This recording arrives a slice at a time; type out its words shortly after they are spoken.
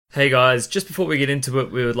Hey guys, just before we get into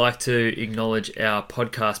it, we would like to acknowledge our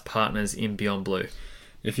podcast partners in Beyond Blue.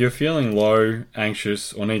 If you're feeling low,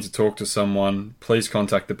 anxious, or need to talk to someone, please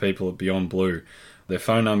contact the people at Beyond Blue. Their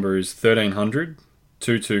phone number is 1300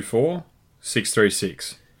 224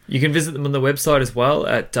 636. You can visit them on the website as well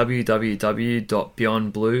at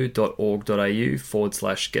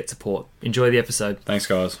www.beyondblue.org.au/get support. Enjoy the episode. Thanks,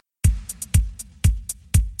 guys.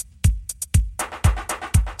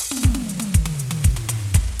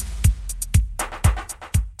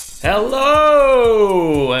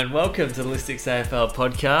 Hello and welcome to the Listics AFL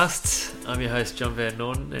podcast. I'm your host John Van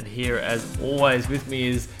Norton, and here as always with me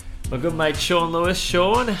is my good mate Sean Lewis.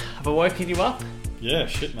 Sean, have I woken you up? Yeah,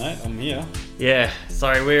 shit, mate. I'm here. Yeah,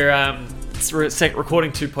 sorry, we're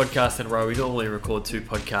recording two podcasts in a row. We normally record two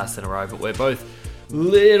podcasts in a row, but we're both a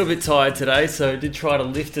little bit tired today, so did try to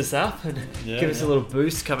lift us up and give us a little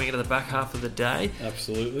boost coming into the back half of the day.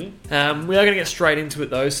 Absolutely. We are going to get straight into it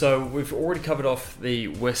though. So we've already covered off the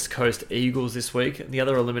West Coast Eagles this week. The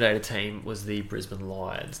other eliminated team was the Brisbane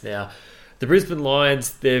Lions. Now, the Brisbane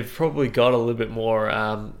Lions, they've probably got a little bit more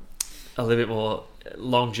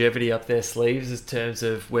longevity up their sleeves in terms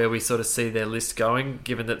of where we sort of see their list going,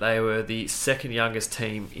 given that they were the second youngest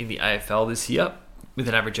team in the AFL this year, with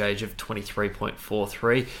an average age of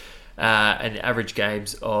 23.43 and average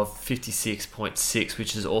games of 56.6,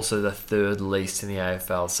 which is also the third least in the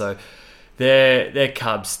AFL. So they're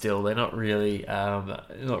Cubs still. They're not really a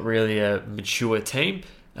mature team,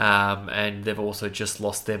 and they've also just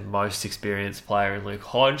lost their most experienced player in Luke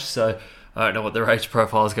Hodge. So I don't know what their age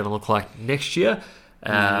profile is going to look like next year,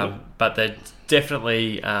 but they're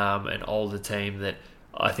definitely an older team that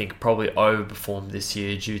I think probably overperformed this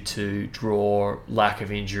year due to draw, lack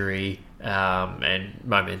of injury, and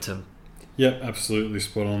momentum. Yep, absolutely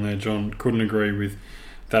spot on there, John. Couldn't agree with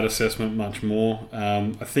that assessment much more.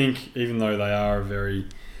 I think even though they are a very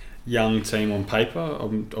young team on paper, I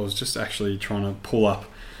was just actually trying to pull up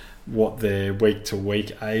what their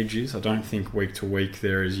week-to-week age is. I don't think week-to-week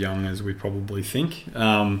they're as young as we probably think.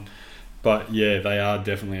 But yeah, they are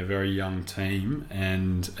definitely a very young team,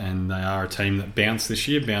 and they are a team that bounced this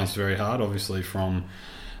year, bounced very hard, obviously from,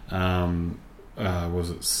 where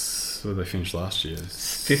they finished last year?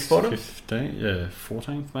 Fifth bottom?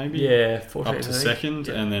 14th maybe? Yeah, 14th. Up to second,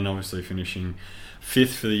 and then obviously finishing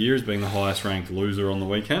fifth for the year as being the highest ranked loser on the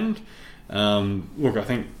weekend. Look, I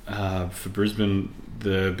think for Brisbane,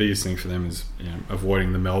 the biggest thing for them is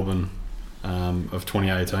avoiding the Melbourne of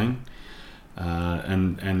 2018.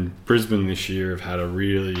 And Brisbane this year have had a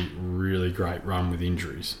really, really great run with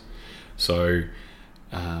injuries. So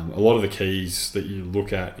a lot of the keys that you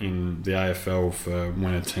look at in the AFL for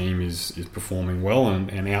when a team is performing well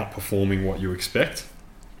and outperforming what you expect,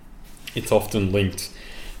 it's often linked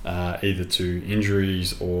either to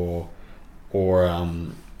injuries or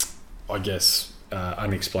I guess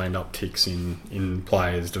unexplained upticks in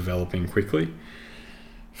players developing quickly.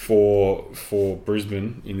 For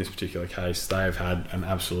Brisbane, in this particular case, they have had an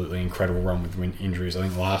absolutely incredible run with injuries. I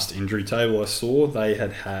think last injury table I saw, they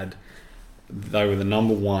were the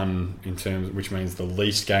number one in terms, which means the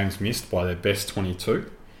least games missed by their best 22,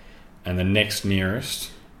 and the next nearest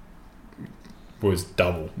was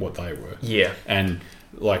double what they were. Yeah, and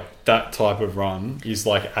like that type of run is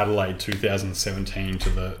like Adelaide 2017 to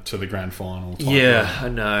the grand final. Yeah, I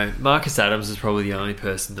know. Marcus Adams is probably the only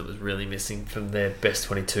person that was really missing from their best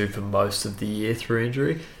 22 for most of the year through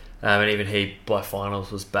injury, and even he by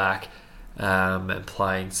finals was back and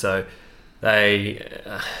playing. So they're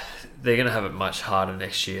going to have it much harder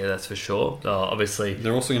next year, that's for sure. Obviously,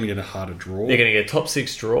 they're also going to get a harder draw. They're going to get a top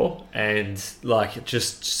 6 draw, and like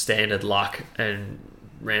just standard luck and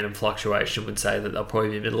random fluctuation would say that they'll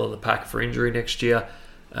probably be middle of the pack for injury next year,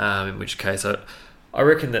 in which case I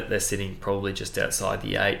reckon that they're sitting probably just outside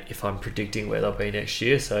the 8 if I'm predicting where they'll be next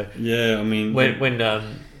year. So yeah, I mean when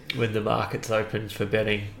the market's open for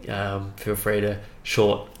betting, feel free to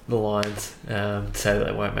short the Lions, say that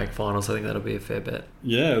they won't make finals. I think that'll be a fair bet.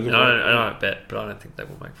 Yeah, look, I don't bet, but I don't think they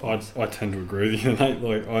will make finals. I tend to agree with you, mate.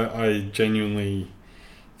 Like I genuinely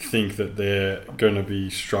think that they're going to be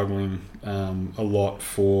struggling a lot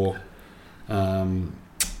for I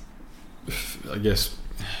guess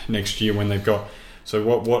next year when they've got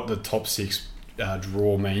what the top 6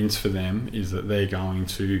 draw means for them is that they're going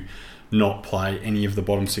to not play any of the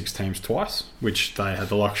bottom 6 teams twice, which they had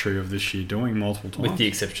the luxury of this year doing multiple times, with the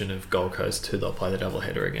exception of Gold Coast, who they'll play the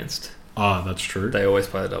doubleheader against. That's true. They always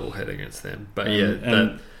play the doubleheader against them, but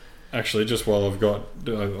actually, just while I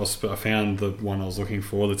found the one I was looking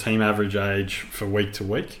for, the team average age for week to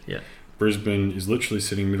week. Yeah, Brisbane is literally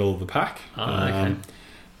sitting middle of the pack. Okay.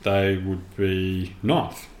 They would be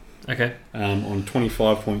ninth. Okay. On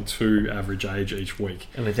 25.2 average age each week.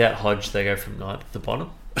 And without Hodge, they go from 9th to the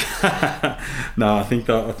bottom. No, I think.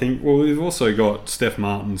 Well, we've also got Steph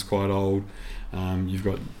Martin's quite old. You've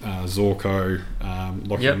got Zorko,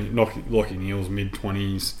 Lockie Neal's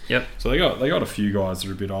mid-20s. Yep. So they got a few guys that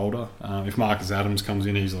are a bit older. If Marcus Adams comes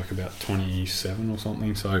in, he's like about 27 or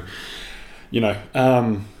something. So,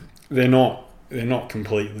 they're not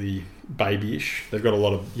completely babyish. They've got a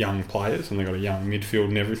lot of young players and they've got a young midfield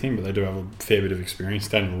and everything, but they do have a fair bit of experience.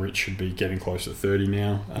 Daniel Rich should be getting close to 30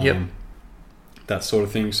 now. That sort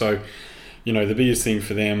of thing. So, the biggest thing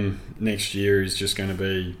for them next year is just going to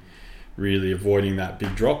be really avoiding that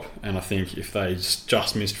big drop. And I think if they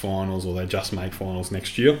just missed finals or they just make finals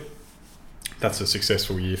next year, that's a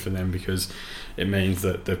successful year for them because it means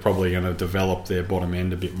that they're probably going to develop their bottom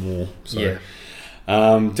end a bit more. So,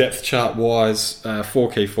 depth chart wise,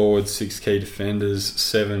 4 key forwards, 6 key defenders,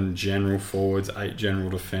 7 general forwards, 8 general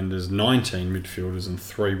defenders, 19 midfielders and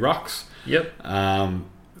 3 rucks.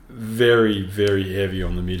 Very, very heavy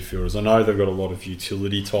on the midfielders. I know they've got a lot of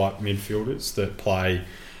utility type midfielders that play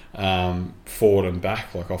forward and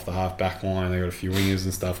back, like off the half back line. They've got a few wingers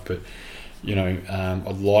and stuff, but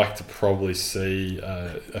I'd like to probably see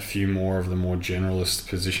a few more of the more generalist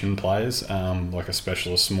position players, like a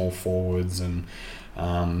specialist small forwards and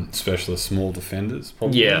specialist small defenders.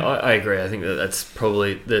 Probably. Yeah, I agree. I think that's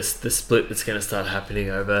probably the split that's going to start happening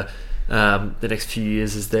over the next few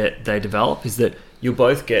years as that they develop, is that you'll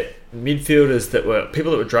both get midfielders that were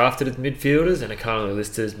people that were drafted as midfielders and are currently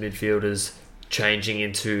listed as midfielders changing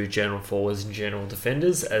into general forwards and general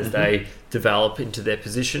defenders as they develop into their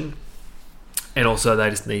position. And also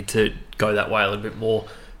they just need to go that way a little bit more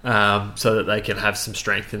so that they can have some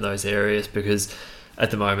strength in those areas, because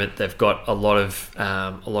at the moment they've got a lot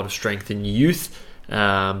of strength in youth,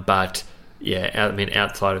 but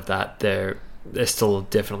outside of that they're still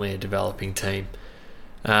definitely a developing team.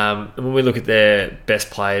 And when we look at their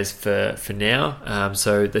best players for now,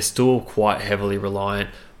 so they're still quite heavily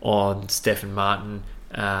reliant on Stephen Martin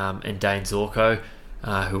and Dane Zorko,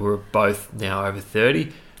 who are both now over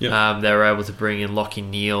 30. They were able to bring in Lockie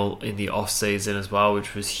Neal in the off-season as well,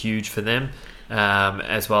 which was huge for them,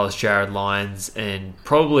 as well as Jared Lyons, and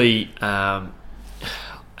probably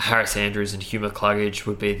Harris Andrews and Hugh McCluggage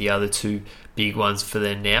would be the other two big ones for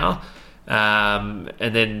them now. And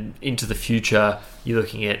then into the future, you're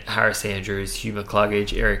looking at Harris Andrews, Hugh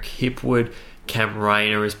McCluggage, Eric Hipwood, Cam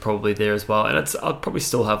Rayner is probably there as well, and I'll probably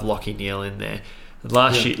still have Lockie Neal in there.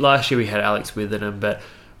 Last year we had Alex Witherden, but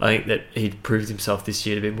I think that he proved himself this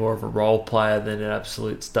year to be more of a role player than an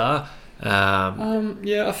absolute star.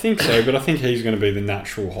 I think so, but I think he's going to be the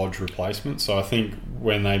natural Hodge replacement. So I think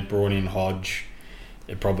when they brought in Hodge,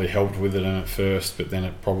 it probably helped Witherden at first, but then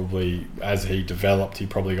it probably, as he developed, he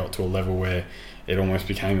probably got to a level where it almost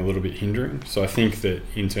became a little bit hindering. So I think that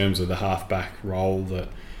in terms of the half-back role that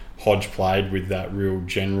Hodge played with that real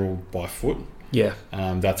general by foot,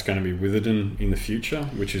 that's going to be Witherden in the future,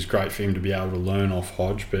 which is great for him to be able to learn off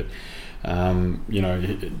Hodge. But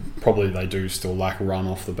probably they do still lack a run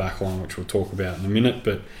off the back line, which we'll talk about in a minute.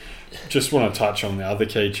 But just want to touch on the other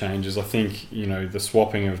key changes. I think the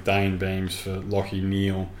swapping of Dane Beams for Lockie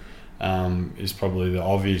Neal is probably the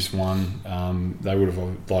obvious one. They would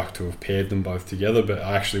have liked to have paired them both together, but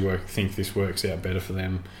I actually think this works out better for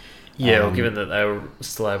them. Given that they were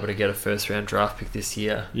still able to get a first round draft pick this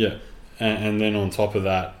year. Yeah. And then on top of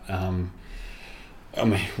that,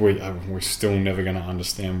 we're still never going to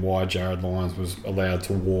understand why Jared Lyons was allowed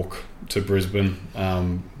to walk to Brisbane.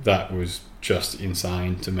 That was just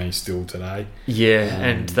insane to me still today.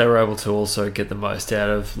 And they were able to also get the most out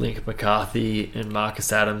of Lincoln McCarthy and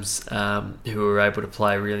Marcus Adams, who were able to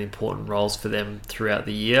play really important roles for them throughout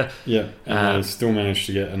the year. And they still managed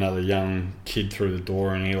to get another young kid through the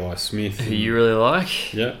door in Eli Smith. Who you really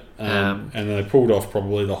like. And they pulled off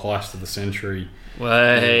probably the heist of the century.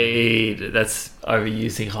 Wait, that's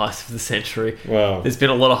overusing heist of the century. Well, there's been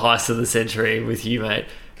a lot of heists of the century with you, mate.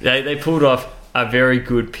 They pulled off a very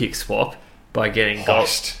good pick swap by getting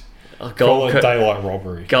daylight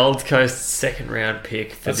robbery. Gold Coast second round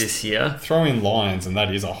pick for this year. Throw in Lions, and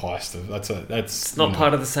that is a heist. It's not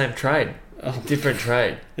part of the same trade. Different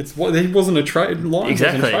trade. He wasn't a trade. Lions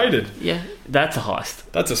wasn't traded. Yeah, that's a heist.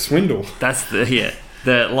 That's a swindle. That's the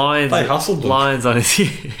Lions. They hustled them. Lions on his.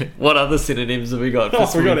 What other synonyms have we got?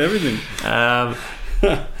 We got everything.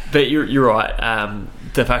 But you're right.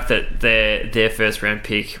 The fact that their first round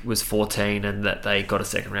pick was 14 and that they got a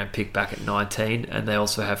second round pick back at 19, and they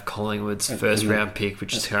also have Collingwood's first round pick,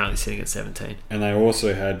 which is currently sitting at 17. And they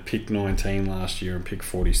also had pick 19 last year and pick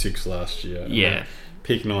 46 last year.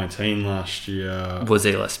 pick 19 last year. Was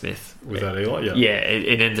Eli Smith. Was that Eli? Yeah. Yeah,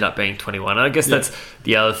 it ended up being 21. And I guess that's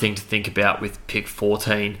the other thing to think about with pick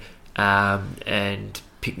 14 and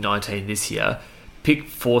pick 19 this year. Pick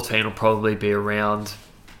 14 will probably be around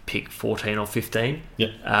pick 14 or 15.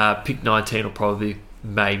 Yeah. Pick 19 will probably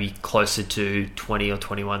maybe closer to 20 or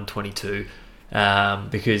 21, 22.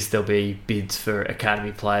 Because there'll be bids for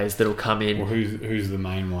academy players that'll come in. Well, who's the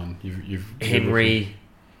main one? You've Henry,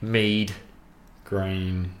 Mead,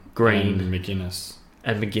 Green, and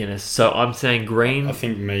McGuinness. So I'm saying Green. I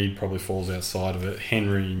think Mead probably falls outside of it.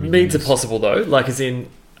 Henry, McGuinness. Mead's are possible though. Like as in,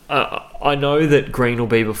 I know that Green will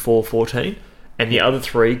be before 14, and the other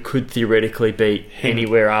three could theoretically be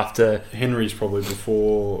anywhere after. Henry's probably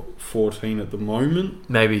before 14 at the moment.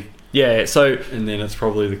 Maybe. Yeah, so... And then it's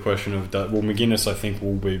probably the question of... Well, McGuinness, I think,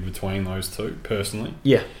 will be between those two, personally.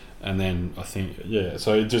 Yeah. And then, I think... Yeah,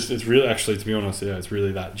 so it's really... Actually, to be honest, it's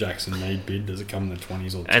really that Jackson Mead bid. Does it come in the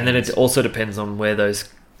 20s or 10s? And then it also depends on where those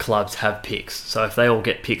clubs have picks. So if they all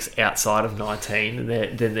get picks outside of 19,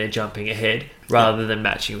 then they're jumping ahead rather than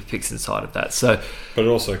matching with picks inside of that. So... But it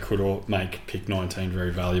also could make pick 19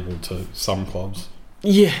 very valuable to some clubs.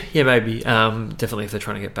 Yeah, maybe. Definitely if they're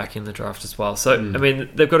trying to get back in the draft as well. So, I mean,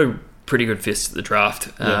 they've got a pretty good fist at the draft,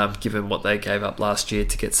 given what they gave up last year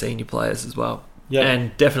to get senior players as well. Yeah.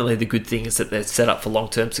 And definitely the good thing is that they're set up for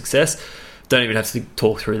long-term success. Don't even have to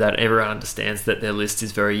talk through that. Everyone understands that their list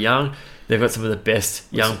is very young. They've got some of the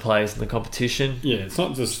best young players in the competition. Yeah, it's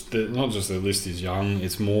not just their list is young.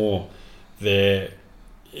 It's more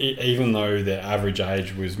even though their average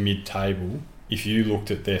age was mid-table, if you looked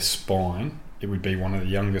at their spine, it would be one of the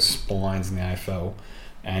youngest spines in the AFL,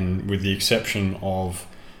 and with the exception of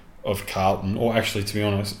Carlton, or actually, to be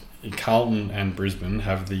honest, Carlton and Brisbane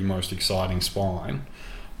have the most exciting spine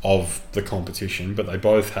of the competition, but they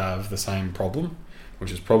both have the same problem,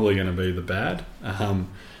 which is probably going to be the bad,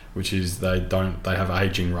 which is they have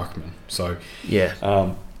ageing ruckmen. So yeah,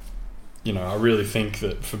 I really think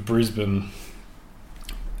that for Brisbane,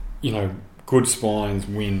 good spines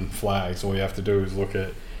win flags. All you have to do is look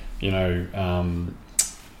at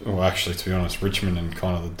well, actually, to be honest, Richmond and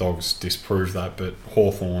kind of the Dogs disproved that, but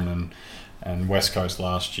Hawthorn and West Coast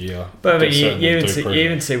last year. But I mean, you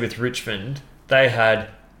even see with Richmond, they had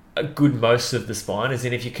a good most of the spine. As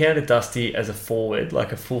in, if you counted Dusty as a forward,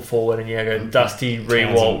 like a full forward, and you go Dusty,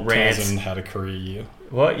 Rewalt, Rance. Townsend had a career year.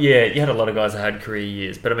 What? Yeah, you had a lot of guys that had career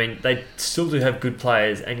years, but I mean, they still do have good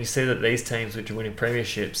players, and you see that these teams which are winning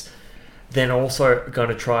premierships, then also going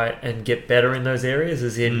to try and get better in those areas,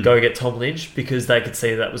 as in go get Tom Lynch, because they could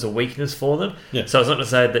see that was a weakness for them. Yeah. So it's not to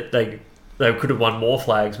say that they could have won more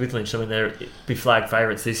flags with Lynch. I mean, they'd be flag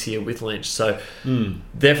favourites this year with Lynch. So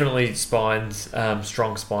definitely spines,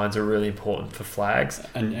 strong spines are really important for flags.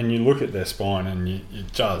 And you look at their spine and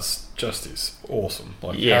it just is awesome.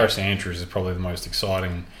 Like Harris Andrews is probably the most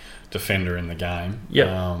exciting defender in the game.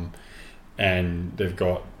 Yeah. And they've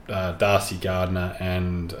got Darcy Gardner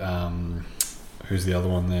and who's the other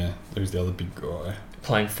one there? Who's the other big guy?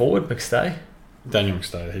 Playing forward, McStay. Daniel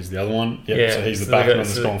McStay, he's the other one. Yep, yeah, so he's the backman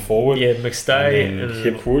that's gone forward. Yeah, McStay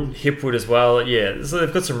and Hipwood as well. Yeah, so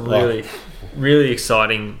they've got some really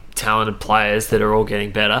exciting, talented players that are all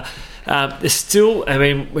getting better. There's still, I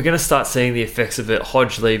mean, we're going to start seeing the effects of it.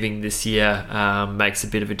 Hodge leaving this year makes a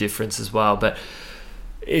bit of a difference as well, but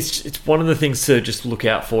it's one of the things to just look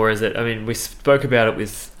out for. Is that, I mean, we spoke about it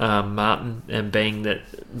with Martin, and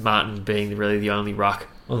Martin being really the only ruck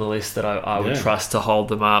on the list that I would trust to hold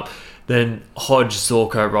them up. Then Hodge,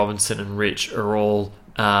 Zorko, Robinson and Rich are all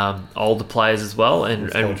older players as well,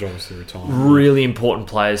 and Hodge obviously retired. Really important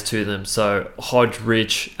players to them. So Hodge,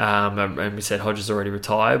 Rich, and we said Hodge is already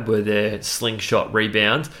retired, were their slingshot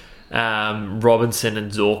rebound. Robinson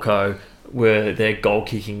and Zorko were their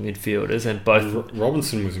goal-kicking midfielders, and both...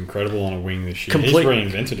 Robinson was incredible on a wing this year. He's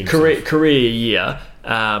reinvented himself. Career year,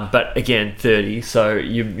 but again, 30, so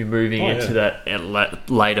you're moving into that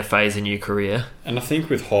later phase in your career. And I think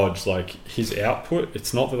with Hodge, like, his output,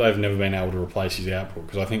 it's not that they've never been able to replace his output,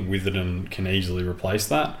 because I think Witherden can easily replace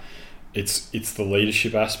that. It's the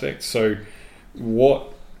leadership aspect. So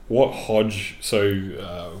what Hodge... So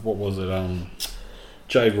what was it...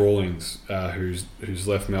 Jade Rawlings, who's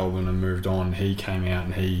left Melbourne and moved on, he came out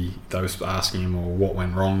and they was asking him what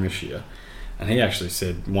went wrong this year, and he actually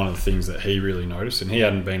said one of the things that he really noticed, and he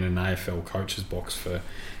hadn't been in an AFL coach's box for a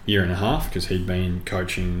year and a half because he'd been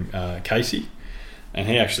coaching Casey, and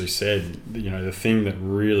he actually said, the thing that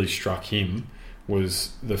really struck him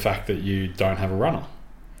was the fact that you don't have a runner.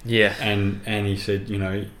 Yeah, and he said,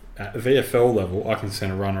 at the VFL level, I can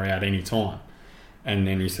send a runner out any time. And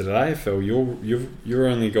then he said, at AFL, you're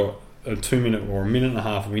only got a 2 minute or a minute and a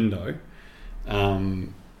half window,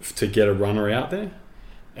 to get a runner out there.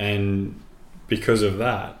 And because of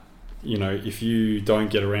that, you know, if you don't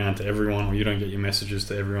get around to everyone or you don't get your messages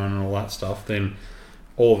to everyone and all that stuff, then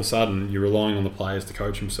all of a sudden you're relying on the players to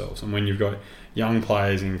coach themselves. And when you've got young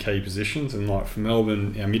players in key positions, and like for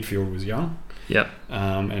Melbourne, our midfield was young. Yep.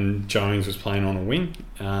 And Jones was playing on a wing.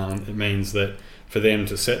 It means that for them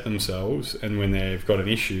to set themselves, and when they've got an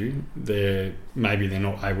issue, maybe they're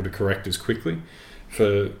not able to correct as quickly.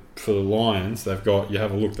 For the Lions, they've got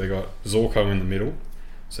Zorko in the middle,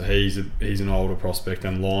 so he's an older prospect,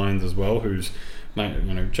 and Lyons as well, who's, you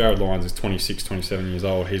know, Jared Lyons is 26, 27 years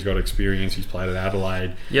old. He's got experience. He's played at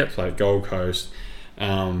Adelaide. Yep. Played at Gold Coast.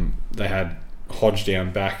 They had Hodge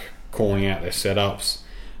down back calling out their setups.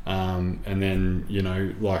 And then, you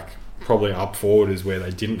know, like probably up forward is where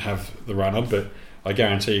they didn't have the runner, but I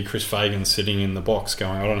guarantee you Chris Fagan's sitting in the box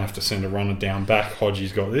going, I don't have to send a runner down back,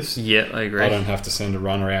 Hodgie's got this. Yeah, I agree. I don't have to send a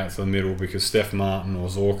runner out to the middle because Steph Martin or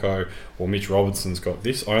Zorko or Mitch Robertson's got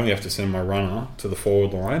this. I only have to send my runner to the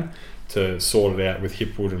forward line to sort it out with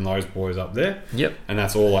Hipwood and those boys up there. Yep. And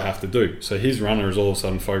that's all I have to do. So his runner is all of a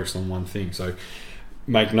sudden focused on one thing. So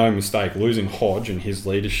make no mistake, losing Hodge and his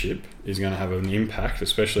leadership is going to have an impact,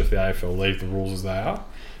 especially if the AFL leave the rules as they are,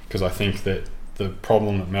 because I think that the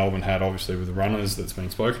problem that Melbourne had, obviously, with the runners that's been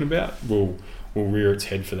spoken about will rear its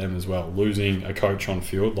head for them as well. Losing a coach on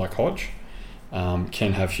field like Hodge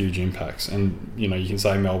can have huge impacts. And, you know, you can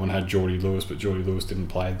say Melbourne had Geordie Lewis, but Geordie Lewis didn't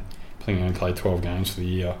play. Only played 12 games for the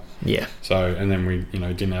year. Yeah. So, and then we, you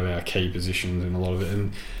know, didn't have our key positions in a lot of it.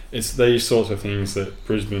 And it's these sorts of things that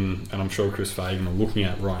Brisbane, and I'm sure Chris Fagan, are looking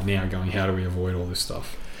at right now, going, how do we avoid all this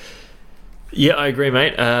stuff? Yeah, I agree,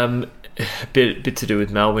 mate. A bit to do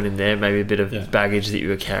with Melbourne in there, maybe a bit of baggage that you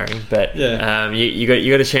were carrying, but you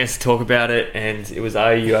got a chance to talk about it, and it was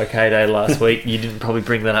Are You OK Day last week. You didn't probably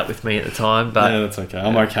bring that up with me at the time, but yeah, that's okay.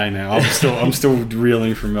 I'm okay now. I'm still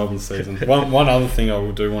reeling from Melbourne's season. One other thing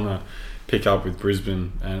I do want to pick up with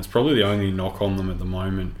Brisbane, and it's probably the only knock on them at the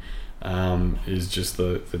moment, is just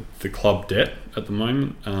the club debt at the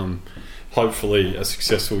moment. Hopefully, a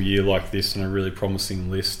successful year like this and a really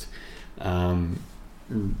promising list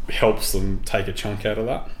helps them take a chunk out of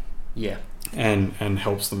that. Yeah. And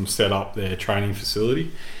helps them set up their training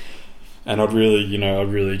facility. And I'd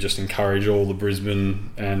really just encourage all the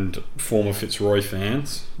Brisbane and former Fitzroy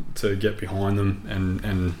fans to get behind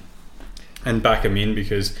them and back them in,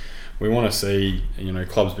 because we want to see, you know,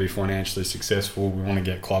 clubs be financially successful. We want to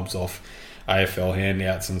get clubs off AFL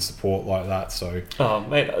handouts and support like that. So,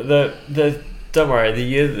 mate, don't worry. The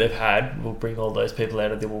year that they've had will bring all those people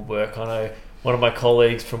out of their work. I know one of my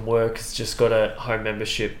colleagues from work has just got a home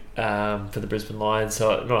membership for the Brisbane Lions.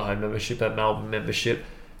 So not a home membership, a Melbourne membership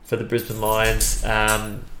for the Brisbane Lions,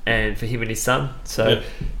 and for him and his son. So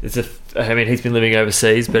he's been living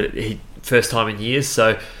overseas, but first time in years.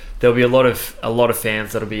 So there'll be a lot of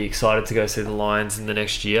fans that'll be excited to go see the Lions in the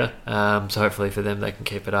next year. So hopefully for them they can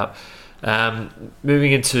keep it up.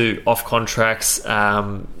 Moving into off contracts.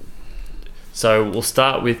 So we'll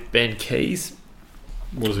start with Ben Keays.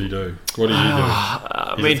 What does he do? What do you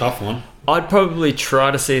do? He's a tough one. I'd probably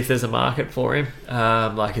try to see if there's a market for him,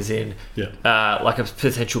 like a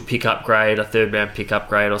potential pick upgrade, a third round pick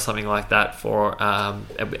upgrade or something like that for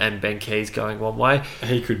and Ben Keays going one way.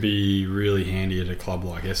 He could be really handy at a club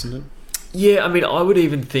like Essendon. Yeah, I mean, I would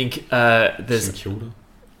even think there's St Kilda.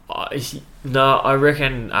 I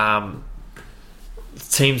reckon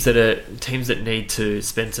teams that need to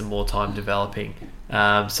spend some more time developing.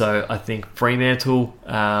 So I think Fremantle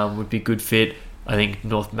would be a good fit. I think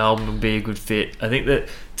North Melbourne would be a good fit. I think that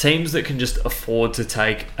teams that can just afford to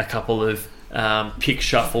take a couple of pick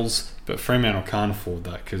shuffles. But Fremantle can't afford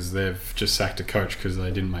that because they've just sacked a coach because they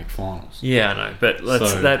didn't make finals. Yeah, I know. But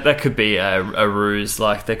that could be a ruse.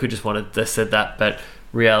 Like, they could just want to... They said that, but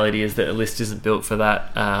reality is that a list isn't built for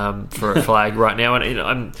that, for a flag right now. And, you know,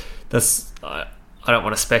 I don't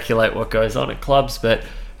want to speculate what goes on at clubs, but...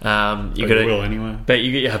 you will anyway. But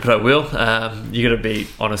I will. You got to be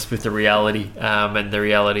honest with the reality, and the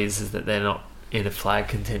reality is that they're not in a flag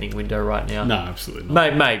contending window right now. No, absolutely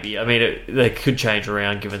not. Maybe. I mean, they could change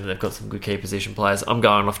around given that they've got some good key position players. I'm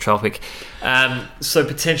going off topic. So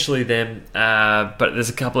potentially them, but there's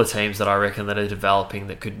a couple of teams that I reckon that are developing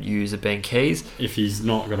that could use a Ben Keays. If he's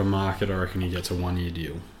not got a market, I reckon he gets a 1-year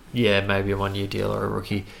deal. Yeah, maybe a 1-year deal or a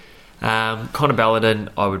rookie. Connor Balladin,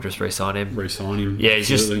 I would just re-sign him. Re-sign him. Yeah, he's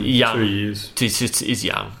just young. 2 years. He's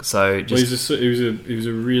young. So he was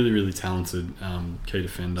a really, really talented key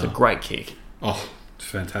defender. It's a great kick. Oh,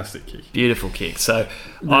 fantastic kick. Beautiful kick. So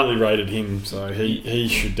really rated him. So he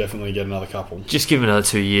should definitely get another couple. Just give him another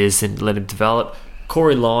 2 years and let him develop.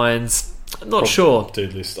 Corey Lyons, Not sure.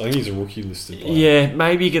 Dead list. I think he's a rookie listed player. Yeah,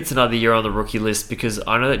 maybe he gets another year on the rookie list because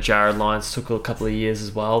I know that Jared Lyons took a couple of years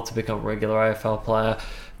as well to become a regular AFL player.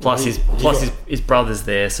 Plus, his brother's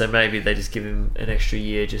there, so maybe they just give him an extra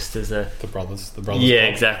year just as a... The brothers. Yeah,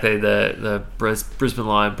 club. exactly. The Brisbane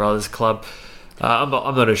Lion Brothers Club. I'm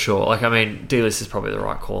not as sure. Like, I mean, D-List is probably the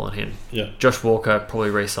right call on him. Yeah. Josh Walker, probably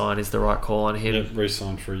re-sign is the right call on him. Yeah,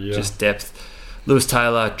 re-signed for a year. Just depth. Lewis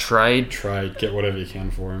Taylor, trade. Get whatever you can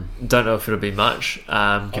for him. Don't know if it'll be much,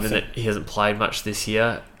 given that he hasn't played much this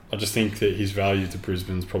year. I just think that his value to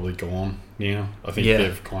Brisbane's probably gone now. I think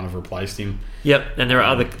they've kind of replaced him. Yep, and there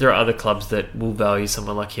are other clubs that will value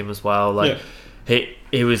someone like him as well. Like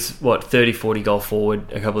he was 30-40 goal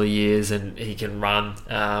forward a couple of years, and he can run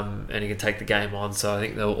and he can take the game on. So I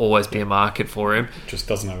think there'll always be a market for him. Just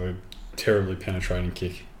doesn't have a terribly penetrating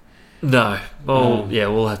kick. No. Well,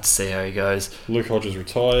 we'll have to see how he goes. Luke Hodges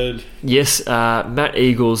retired. Yes, Matt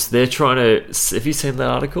Eagles, they're trying to... Have you seen that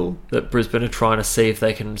article? That Brisbane are trying to see if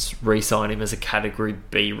they can re-sign him as a Category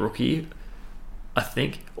B rookie, I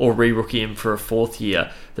think, or re-rookie him for a fourth year.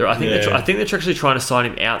 I think they're actually trying to sign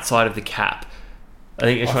him outside of the cap. I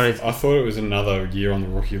think they're trying to... I thought it was another year on the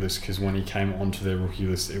rookie list because when he came onto their rookie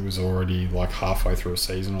list, it was already like halfway through a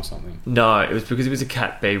season or something. No, it was because he was a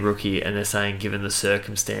Cat B rookie, and they're saying given the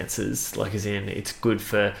circumstances, like as in it's good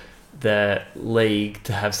for the league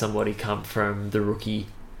to have somebody come from the rookie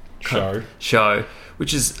show,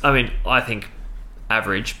 which is, I mean, I think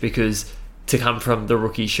average, because to come from the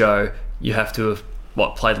rookie show, you have to have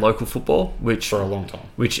played local football, which for a long time,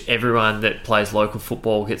 which everyone that plays local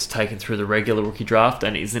football gets taken through the regular rookie draft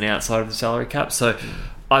and isn't outside of the salary cap. So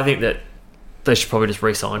I think that they should probably just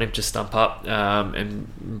re-sign him, just stump up and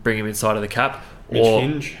bring him inside of the cap. Mitch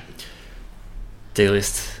Hinge,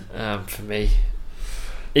 D-List for me.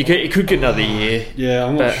 He could get another year. Yeah,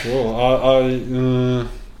 I'm not sure. I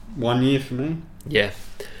 1 year for me. Yeah.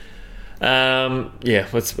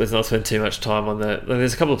 Let's not spend too much time on that.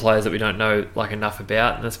 There's a couple of players that we don't know enough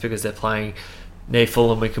about, and that's because they're playing near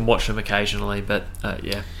full and we can watch them occasionally. But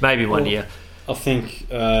maybe 1 year. I think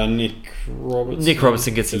Nick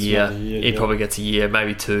Robertson gets a year. He probably gets a year,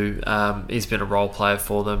 maybe two. He's been a role player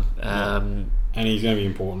for them. And he's going to be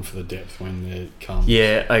important for the depth when it comes.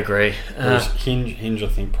 Yeah, I agree. Whereas Hinge, I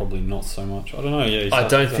think probably not so much. I don't know. Yeah, I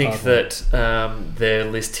don't think that their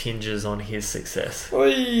list hinges on his success. That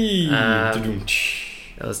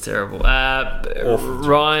was terrible.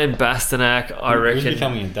 Ryan Bastanak, I reckon. Who's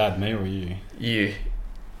becoming a dad, me or you? You.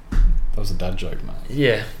 That was a dad joke, mate.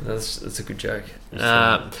 Yeah, that's a good joke.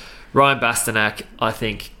 Ryan Bastanak, I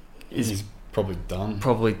think, he's probably done.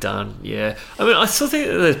 Probably done. Yeah. I mean, I still think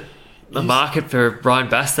that there's a market for Ryan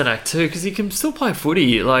Bastanak too, because he can still play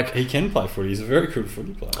footy. Like, he can play footy. He's a very good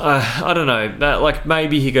footy player. I don't know.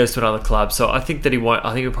 Maybe he goes to another club. So I think that he won't.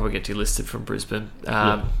 I think he'll probably get delisted from Brisbane.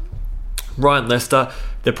 Ryan Lester,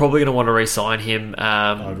 they're probably going to want to re-sign him,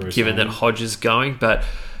 given that Hodge is going. But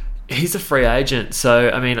he's a free agent. So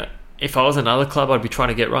I mean, if I was another club, I'd be trying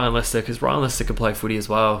to get Ryan Lester, because Ryan Lester can play footy as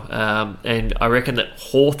well. And I reckon that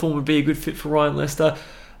Hawthorn would be a good fit for Ryan Lester.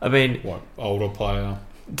 I mean, what, older player?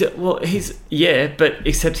 Well, but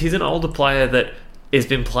except he's an older player that has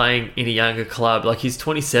been playing in a younger club. Like, he's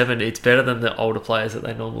 27. It's better than the older players that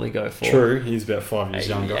they normally go for. True, he's about 5 years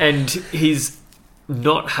younger. And he's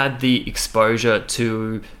not had the exposure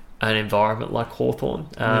to an environment like Hawthorn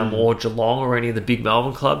or Geelong or any of the big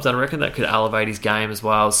Melbourne clubs. I reckon that could elevate his game as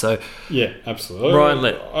well. So yeah,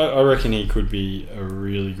 absolutely. I reckon he could be a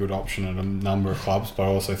really good option at a number of clubs, but I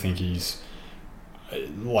also think he's...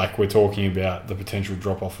 Like, we're talking about the potential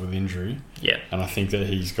drop-off with injury. Yeah. And I think that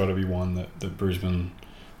he's got to be one that Brisbane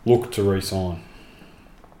look to re-sign.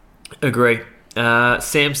 Agree.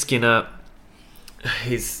 Sam Skinner,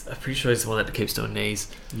 I'm pretty sure he's the one that keeps doing knees.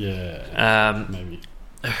 Yeah.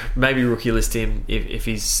 Maybe rookie list him if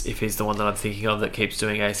he's the one that I'm thinking of that keeps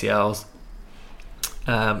doing ACLs.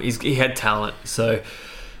 He had talent, so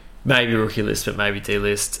maybe rookie list, but maybe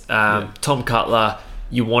D-list. Tom Cutler...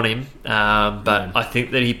 You want him, but I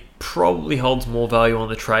think that he probably holds more value on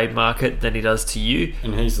the trade market than he does to you.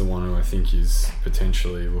 And he's the one who I think is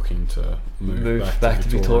potentially looking to move back to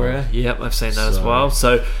Victoria. Yep, I've seen that as well.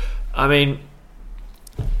 So, I mean,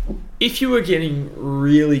 if you were getting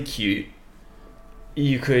really cute,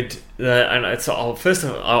 you could...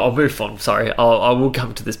 I'll move on. Sorry, I will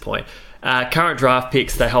come to this point. Current draft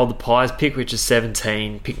picks, they hold the Pies pick, which is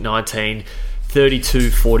 17, pick 19,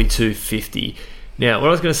 32, 42, 50. Now, what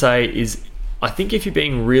I was going to say is, I think if you're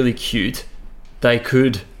being really cute, they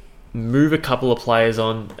could move a couple of players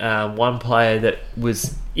on. One player that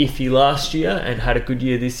was iffy last year and had a good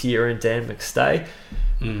year this year in Dan McStay.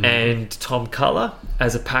 and Tom Cutler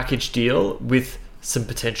as a package deal with some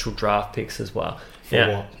potential draft picks as well. For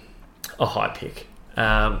what? A high pick.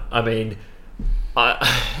 I mean,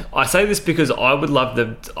 I say this because I would love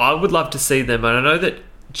to see them, and I know that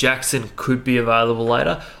Jackson could be available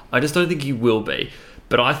later. I just don't think he will be.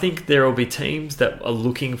 But I think there will be teams that are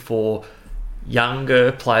looking for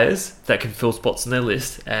younger players that can fill spots on their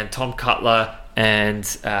list, and Tom Cutler and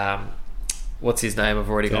what's his name? I've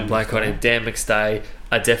already gone blank on him. Dan McStay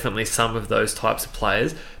are definitely some of those types of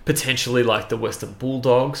players. Potentially like the Western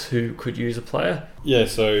Bulldogs, who could use a player. Yeah,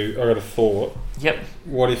 so I got a thought. Yep.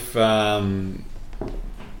 What if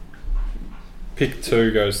pick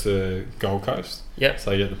 2 goes to Gold Coast? Yep. So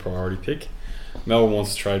they get the priority pick. Melbourne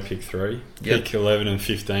wants to trade pick 3. Yep. Pick 11 and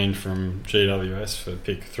 15 from GWS for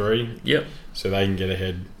pick 3. Yep. So they can get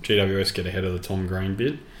ahead. GWS get ahead of the Tom Green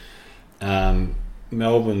bid.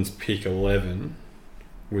 Melbourne's pick 11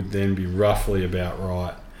 would then be roughly about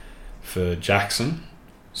right for Jackson.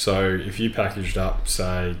 So if you packaged up,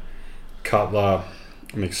 say, Cutler,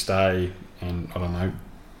 McStay, and I don't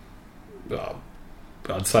know,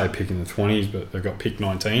 I'd say pick in the 20s, but they've got pick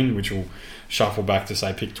 19, which will shuffle back to,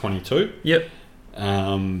 say, pick 22. Yep.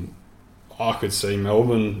 I could see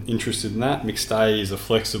Melbourne interested in that. McStay is a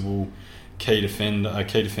flexible key defender,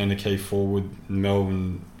 key forward.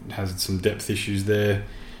 Melbourne has some depth issues there.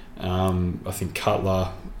 I think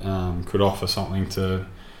Cutler could offer something to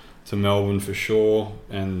Melbourne for sure,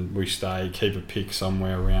 and we keep a pick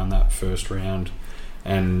somewhere around that first round,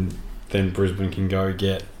 and then Brisbane can go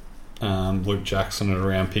get Luke Jackson at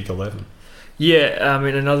around pick 11. Yeah, I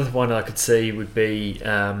mean, another one I could see would be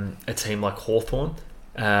a team like Hawthorn.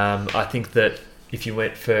 I think that if you were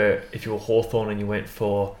Hawthorn and you went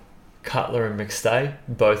for Cutler and McStay,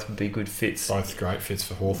 both would be good fits. Both great fits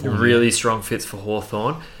for Hawthorn. Really strong fits for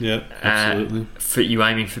Hawthorn. Yeah, absolutely. For you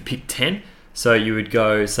aiming for pick 10. So you would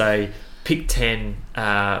go, say, pick 10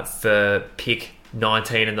 for pick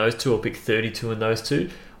 19 in those two, or pick 32 in those two.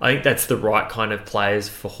 I think that's the right kind of players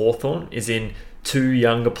for Hawthorn, is in 2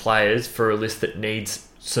 younger players for a list that needs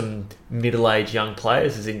some middle-aged young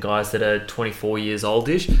players, as in guys that are 24 years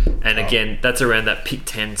oldish. And again, that's around that pick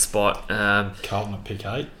 10 spot. Carlton at pick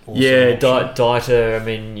 8. Yeah, Dieter, I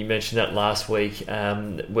mean, you mentioned that last week.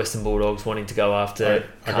 Western Bulldogs wanting to go after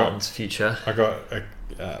Carlton's future. I got...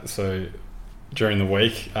 so during the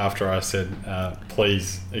week, after I said,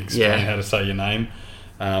 please explain how to say your name,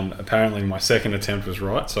 apparently my second attempt was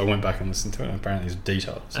right, so I went back and listened to it, and apparently it's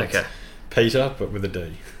Dieter. So okay. Peter, but with a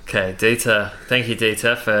D. Okay, Dieter. Thank you,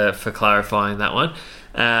 Dieter, for clarifying that one.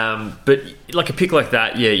 But like a pick like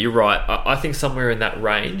that, yeah, you're right. I think somewhere in that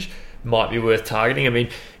range might be worth targeting. I mean,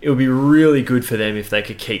 it would be really good for them if they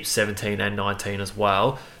could keep 17 and 19 as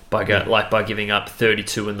well by giving up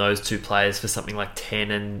 32 in those 2 players for something like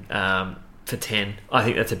 10 and for 10. I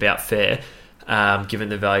think that's about fair, given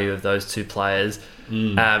the value of those 2 players,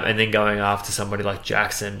 and then going after somebody like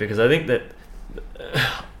Jackson, because I think that.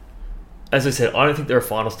 As I said, I don't think they're a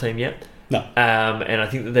finals team yet. No. And I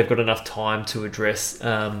think that they've got enough time to address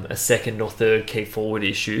a second or third key forward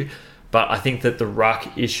issue. But I think that the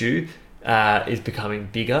ruck issue is becoming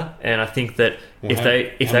bigger. And I think that if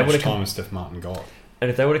they want to time has Steph Martin got? And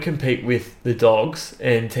if they want to compete with the Dogs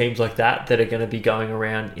and teams like that are going to be going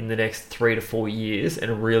around in the next 3 to 4 years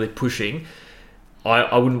and really pushing,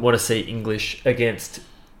 I wouldn't want to see English against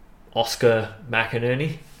Oscar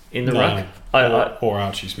McInerney in the ruck. Or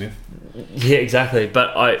Archie Smith. Yeah, exactly.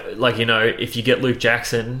 But if you get Luke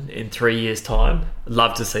Jackson in 3 years' time, I'd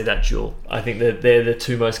love to see that duel. I think that they're the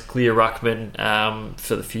 2 most clear ruckmen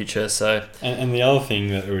for the future. So, and the other thing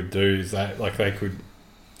that it would do is that they could,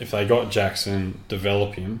 if they got Jackson,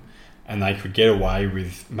 develop him, and they could get away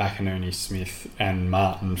with McInerney, Smith, and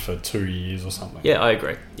Martin for 2 years or something. Yeah, I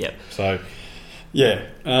agree. Yeah. So, yeah,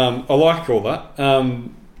 I like all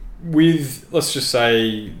that. With, let's just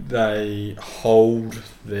say they hold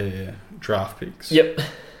their draft picks. Yep.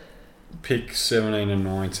 Pick 17 and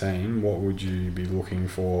 19, what would you be looking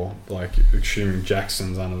for, assuming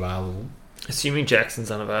Jackson's unavailable? Assuming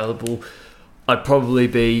Jackson's unavailable, I'd probably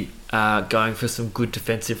be going for some good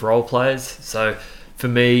defensive role players. So for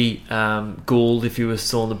me, Gould, if he was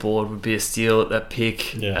still on the board, would be a steal at that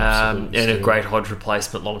pick. Yeah, and a great Hodge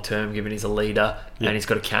replacement long term, given he's a leader and he's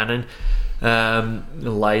got a cannon. A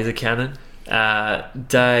laser cannon.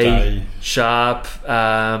 Day, Sharp,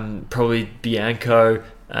 probably Bianco.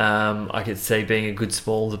 I could see being a good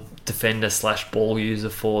small defender / ball user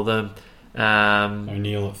for them.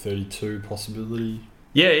 O'Neill at 32, possibility.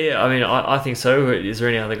 Yeah. I mean, I think so. Is there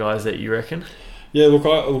any other guys that you reckon? Yeah, look,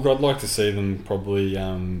 I'd like to see them probably.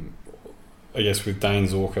 I guess with Dane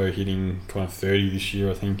Zorko hitting kind of 30 this year,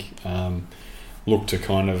 I think. look to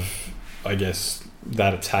kind of, I guess,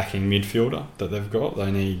 that attacking midfielder that they've got.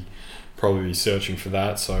 They need probably be searching for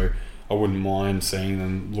that. So I wouldn't mind seeing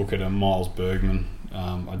them look at a Miles Bergman.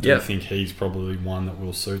 I do think he's probably one that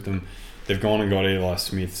will suit them. They've gone and got Eli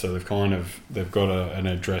Smith, so they've gone and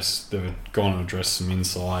addressed some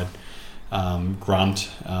inside grunt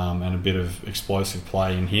and a bit of explosive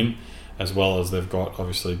play in him, as well as they've got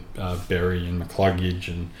obviously Berry and McCluggage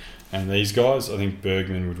and these guys. I think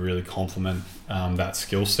Bergman would really complement that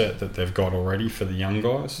skill set that they've got already for the young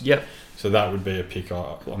guys. Yep. So that would be a pick.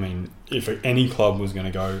 I mean, if any club was going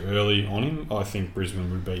to go early on him, I think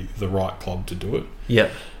Brisbane would be the right club to do it.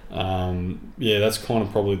 Yep. That's kind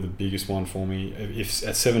of probably the biggest one for me. If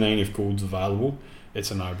at 17, if Gould's available,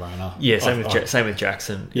 it's a no-brainer. Yeah, same with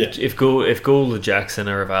Jackson. Yeah. If Gould or Jackson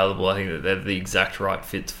are available, I think that they're the exact right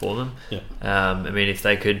fits for them. Yeah. I mean, if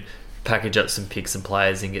they could package up some picks and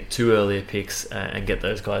players and get 2 earlier picks and get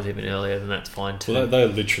those guys even earlier, then that's fine too. Well, they're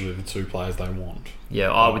literally the 2 players they want. Yeah,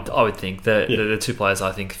 I would think that the 2 players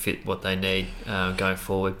I think fit what they need going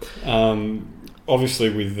forward. Obviously,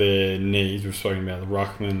 with their needs, we've spoken about the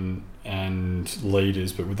ruckman and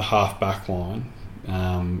leaders, but with the half back line,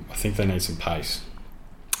 I think they need some pace.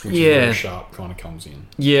 Which is where Sharp kind of comes in.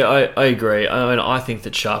 Yeah, I agree. I mean, I think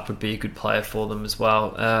that Sharp would be a good player for them as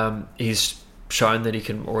well. He's shown that he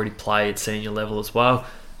can already play at senior level as well.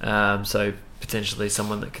 So potentially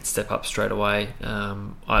someone that could step up straight away.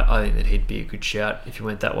 I think that he'd be a good shout if he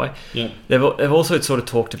went that way. Yeah. They've also sort of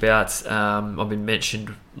talked about, I've been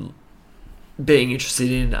mentioned being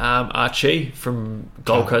interested in Archie from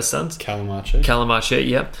Gold Coast Suns. Callum Archie,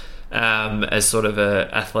 yep. As sort of a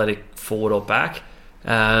athletic forward or back.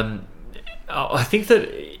 I think that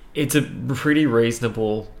it's a pretty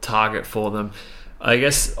reasonable target for them. I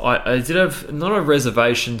guess I did have not a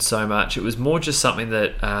reservation so much. It was more just something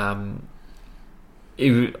that I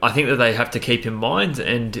think that they have to keep in mind.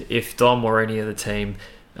 And if Dom or any of the team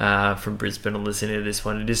from Brisbane are listening to this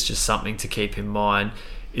one, it is just something to keep in mind,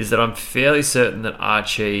 is that I'm fairly certain that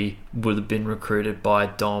Archie would have been recruited by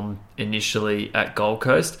Dom initially at Gold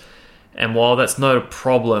Coast. And while that's not a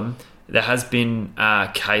problem, there has been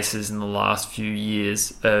cases in the last few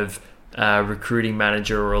years of recruiting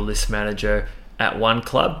manager or a list manager at one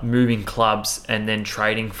club, moving clubs and then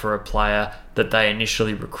trading for a player that they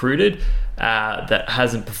initially recruited that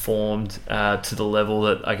hasn't performed to the level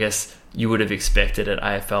that I guess you would have expected at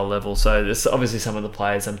AFL level. So there's obviously some of the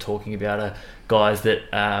players I'm talking about are guys that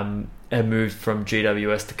have moved from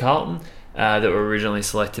GWS to Carlton that were originally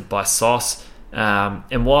selected by Sauce.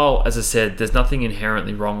 And while, as I said, there's nothing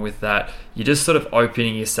inherently wrong with that, you're just sort of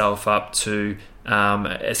opening yourself up to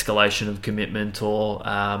escalation of commitment or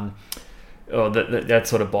that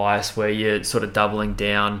sort of bias where you're sort of doubling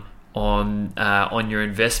down on your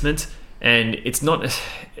investment. And it's not,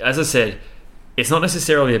 as I said, it's not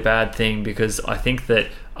necessarily a bad thing, because I think that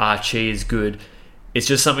Archie is good. It's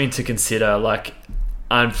just something to consider. Like,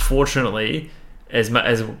 unfortunately, as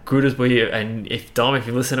good as we, and if Dom, if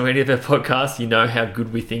you listen to any of our podcasts, you know how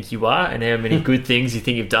good we think you are and how many good things you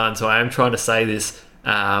think you've done. So I am trying to say this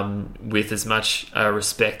with as much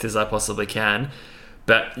respect as I possibly can.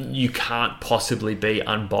 But you can't possibly be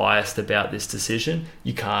unbiased about this decision.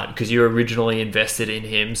 You can't, because you originally invested in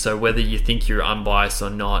him. So whether you think you're unbiased or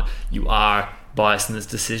not, you are biased in this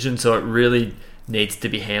decision. So it really needs to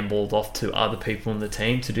be handballed off to other people in the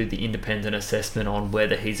team to do the independent assessment on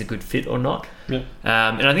whether he's a good fit or not. Yeah.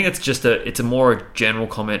 And I think it's just it's a more general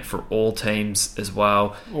comment for all teams as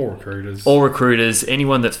well. All recruiters,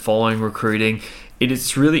 anyone that's following recruiting. It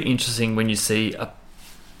is really interesting when you see a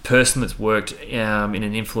person that's worked in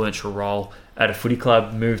an influential role at a footy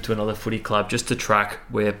club move to another footy club just to track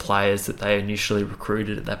where players that they initially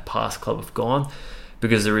recruited at that past club have gone,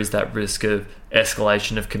 because there is that risk of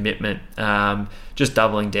escalation of commitment, just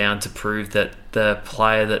doubling down to prove that the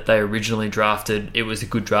player that they originally drafted, it was a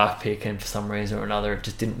good draft pick, and for some reason or another it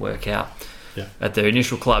just didn't work out at their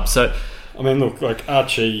initial club. So I mean, look, like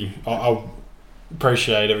Archie, I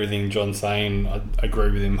appreciate everything John's saying. I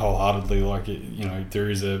agree with him wholeheartedly. Like, there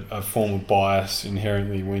is a form of bias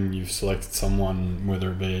inherently when you've selected someone,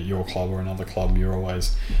 whether it be at your club or another club. You're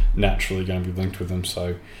always naturally going to be linked with them.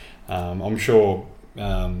 So I'm sure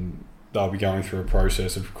they'll be going through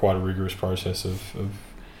quite a rigorous process of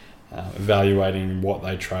evaluating what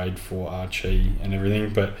they trade for Archie and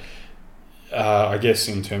everything. But I guess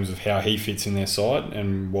in terms of how he fits in their side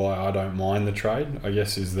and why I don't mind the trade, I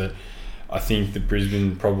guess, is that I think that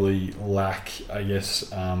Brisbane probably lack, I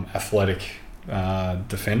guess, athletic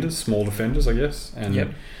defenders, small defenders, I guess.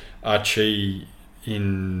 And Archie,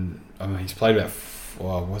 he's played about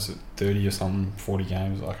was it 30 or something, 40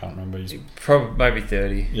 games? I can't remember. He's probably maybe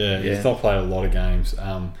 30. Yeah, he's not played a lot of games.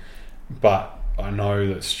 But I know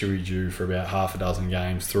that Stewie Dew for about half a dozen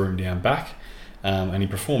games threw him down back, and he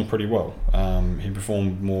performed pretty well. He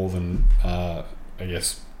performed more than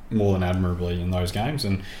admirably in those games,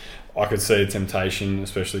 and I could see a temptation,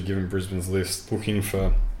 especially given Brisbane's list, looking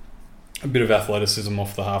for a bit of athleticism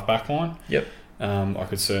off the half-back line. Yep. I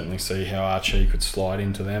could certainly see how Archie could slide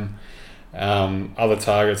into them. Other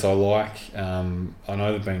targets I like, I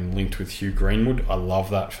know they've been linked with Hugh Greenwood. I love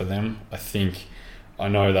that for them. I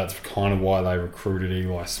know that's kind of why they recruited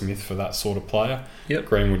Eli Smith for that sort of player. Yep.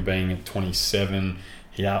 Greenwood being at 27,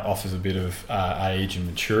 he offers a bit of age and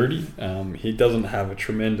maturity. He doesn't have a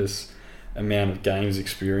tremendous amount of games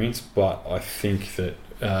experience, but I think that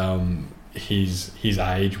his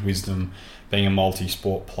age, wisdom, being a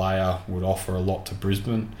multi-sport player would offer a lot to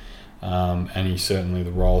Brisbane, and he certainly,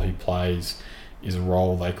 the role he plays is a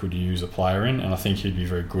role they could use a player in, and I think he'd be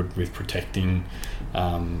very good with protecting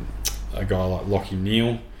a guy like Lachie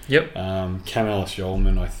Neale. Yep. Cam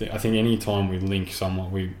Ellis-Yolmen, I think any time we link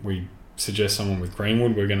someone, we suggest someone with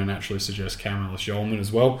Greenwood, we're going to naturally suggest Cam Ellis-Yolmen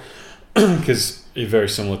as well, because he's a very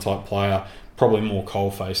similar type player, probably more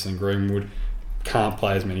coalface than Greenwood, can't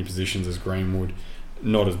play as many positions as Greenwood,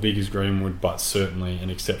 not as big as Greenwood, but certainly an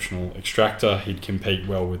exceptional extractor. He'd compete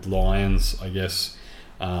well with Lions, I guess,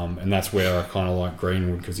 and that's where I kind of like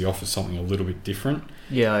Greenwood, because he offers something a little bit different.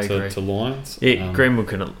 Yeah, I agree. To Lions. Yeah, Greenwood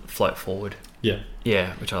can float forward. Yeah.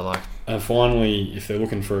 Yeah, which I like. And finally, if they're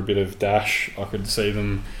looking for a bit of dash, I could see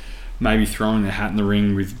them maybe throwing their hat in the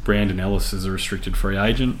ring with Brandon Ellis as a restricted free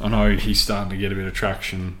agent. I know he's starting to get a bit of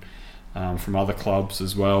traction from other clubs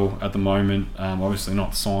as well at the moment. Obviously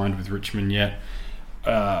not signed with Richmond yet.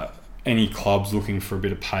 Any clubs looking for a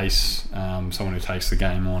bit of pace, someone who takes the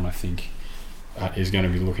game on, I think is going to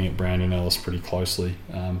be looking at Brandon Ellis pretty closely.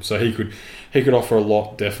 So he could offer a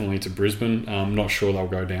lot definitely to Brisbane. I'm not sure they'll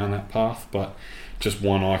go down that path, but just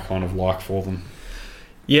one I kind of like for them.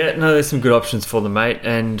 Yeah, no, there's some good options for them, mate,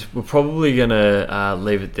 and we're probably going to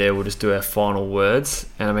leave it there. We'll just do our final words.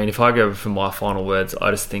 And I mean, if I go for my final words,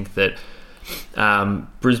 I just think that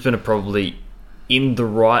Brisbane are probably in the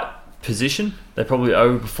right position. They probably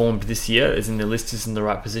overperformed this year, as in their list is in the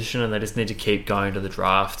right position, and they just need to keep going to the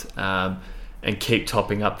draft and keep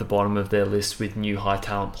topping up the bottom of their list with new high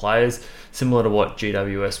talent players, similar to what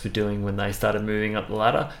GWS were doing when they started moving up the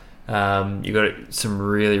ladder. You've got some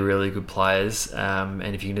really, really good players,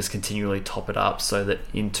 and if you can just continually top it up so that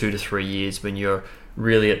in 2 to 3 years when you're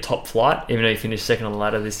really at top flight, even though you finished second on the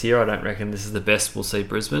ladder this year, I don't reckon this is the best we'll see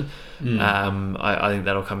Brisbane. I think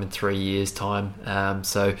that'll come in 3 years' time.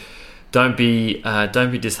 So don't be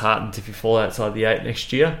disheartened if you fall outside the 8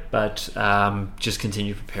 next year, but just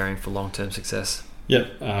continue preparing for long-term success.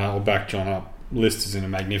 Yep, I'll back John up. List is in a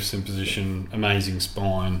magnificent position, amazing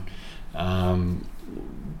spine.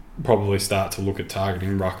 Probably start to look at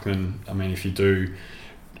targeting ruckman. I mean, if you do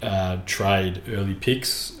trade early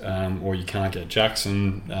picks, or you can't get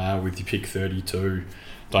Jackson with your pick 32,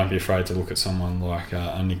 don't be afraid to look at someone like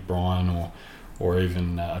a Nick Bryan or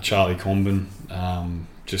even a Charlie Comben,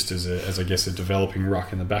 just as I guess a developing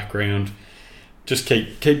ruck in the background. Just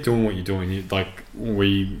keep doing what you're doing.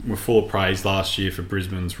 We were full of praise last year for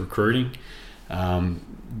Brisbane's recruiting.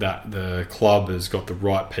 That the club has got the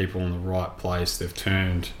right people in the right place. They've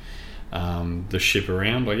turned the ship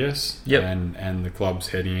around, I guess. Yep. And the club's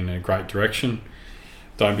heading in a great direction.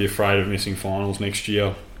 Don't be afraid of missing finals next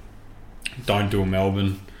year. Don't do a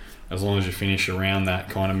Melbourne. As long as you finish around that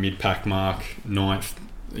kind of mid-pack mark, ninth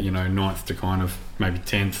to kind of maybe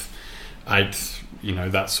 10th,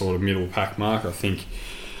 8th, that sort of middle pack mark, I think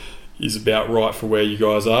is about right for where you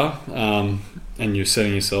guys are. And you're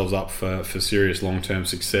setting yourselves up for serious long-term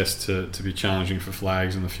success to be challenging for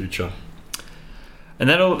flags in the future. And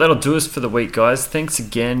that'll do us for the week, guys. Thanks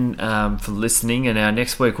again for listening. And our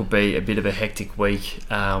next week will be a bit of a hectic week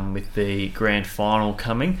with the grand final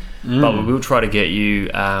coming. But we will try to get you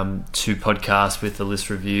to podcast with the list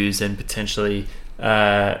reviews and potentially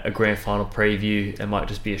a grand final preview. It might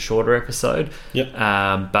just be a shorter episode. Yep.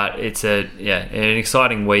 But it's an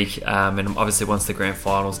exciting week. And obviously once the grand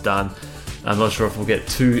final's done, I'm not sure if we'll get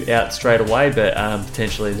 2 out straight away, but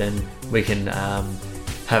potentially then we can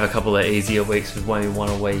have a couple of easier weeks with maybe 1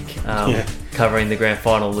 a week, covering the grand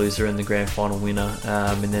final loser and the grand final winner,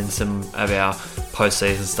 and then some of our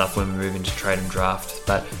postseason stuff when we move into trade and draft.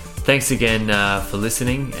 But thanks again for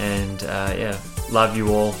listening, and love you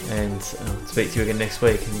all, and speak to you again next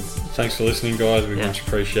week. And thanks for listening, guys. We much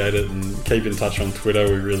appreciate it, and keep in touch on Twitter.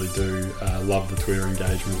 We really do love the Twitter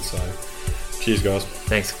engagement. So cheers, guys.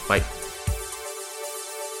 Thanks. Bye.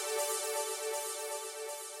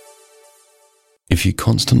 If you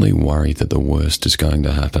constantly worry that the worst is going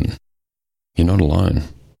to happen, you're not alone.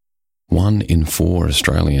 1 in 4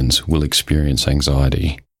 Australians will experience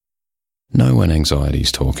anxiety. Know when anxiety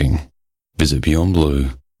is talking. Visit Beyond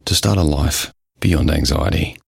Blue to start a life beyond anxiety.